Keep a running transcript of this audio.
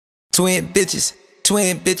Twin bitches,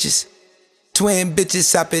 twin bitches, twin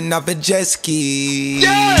bitches hopping off a jet ski.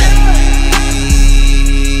 Yeah!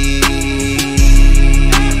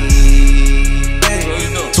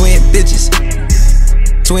 Twin bitches,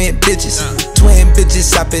 twin bitches, twin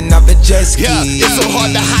bitches hopping off a jet ski. Yeah, it's so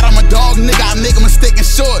hard to hide, I'm a dog, nigga, I make a mistake and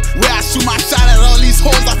short. Where I shoot my shot at all these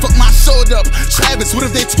hoes, I fuck my shoulder up. Travis, what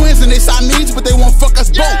if they twins and they Siamese, but they won't fuck us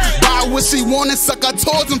both? Buy what she want and suck her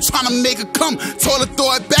toes, I'm tryna make her come. Told her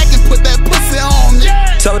throw it back and put that pussy on me.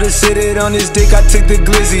 Told her sit it on this dick, I took the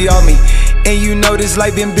glizzy on me. And you know this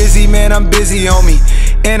life been busy, man, I'm busy on me.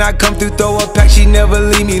 And I come through, throw a pack, she never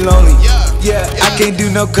leave me lonely. Yeah, I can't do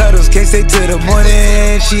no cuddles, can't stay till the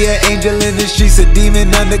morning. She an angel in the streets, a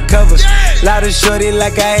demon undercover. Loud and shorty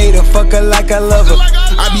like I hate her, fuck her like I love her.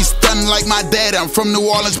 I be stunning like my dad, I'm from New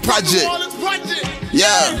Orleans Project.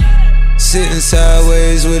 Yeah. Sitting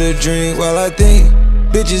sideways with a drink while I think.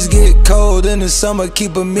 Bitches get cold in the summer,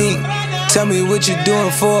 keep a meat. Tell me what you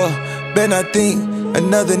doing for, bet not think.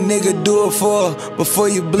 Another nigga do it for her before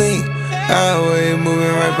you blink. Highway moving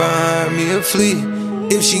right behind me a fleet.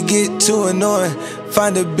 If she get too annoying,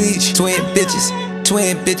 find a beach. Twin bitches,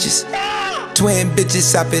 twin bitches, twin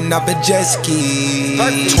bitches hopping off a jet ski.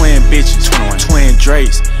 Twin bitches, twin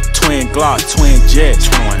Drakes, twin Glocks, twin jets.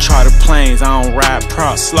 Charter planes, I don't ride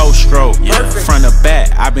props, slow stroke. Front to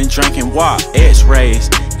back, I been drinking WAP, X-rays,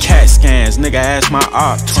 CAT scans, nigga ask my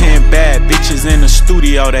op. 10 bad bitches in the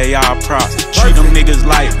studio, they all props. Treat them niggas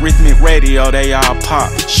like rhythmic radio, they all pop.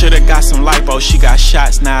 Shoulda got some lipo, she got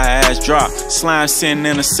shots, now her ass drop. Slime sitting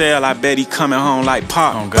in a cell, I bet he coming home like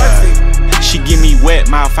Pop. Oh God. She give me wet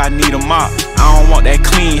mouth, I need a mop. I don't want that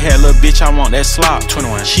clean hair, little bitch, I want that slop.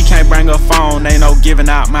 21. She can't bring her phone, ain't no giving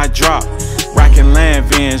out my drop. Rockin' land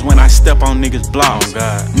vans when I step on niggas' blocks.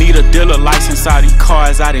 Oh need a dealer license, all these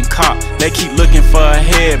cars I done cop. They keep looking for a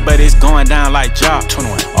head, but it's going down like Job.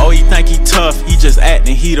 21. Oh, he think he tough, he just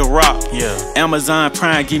acting, he the rock. Yeah. Amazon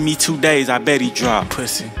Prime give me 2 days, I bet he drop.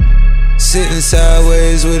 Pussy. Sitting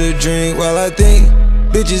sideways with a drink while I think.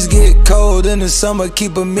 Bitches get cold in the summer,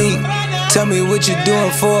 keep a meat. Tell me what you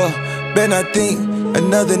doing for, bet not think.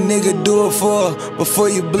 Another nigga do it for her before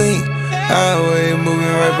you blink. Highway moving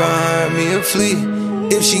right behind me a fleet.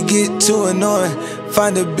 If she get too annoying,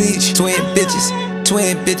 find a beach. Twin bitches,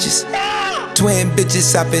 twin bitches, twin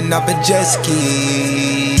bitches hopping off a jet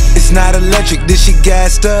ski. It's not electric, this shit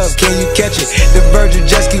gassed up, can you catch it? The Virgin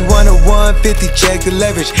jet ski 10150, check the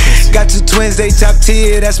leverage. Got 2 twins, they top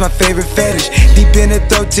tier, that's my favorite fetish. Deep in the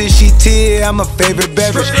throat till she tear, I'm my favorite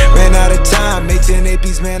beverage. Ran out of time, made 10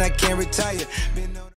 APs, man, I can't retire.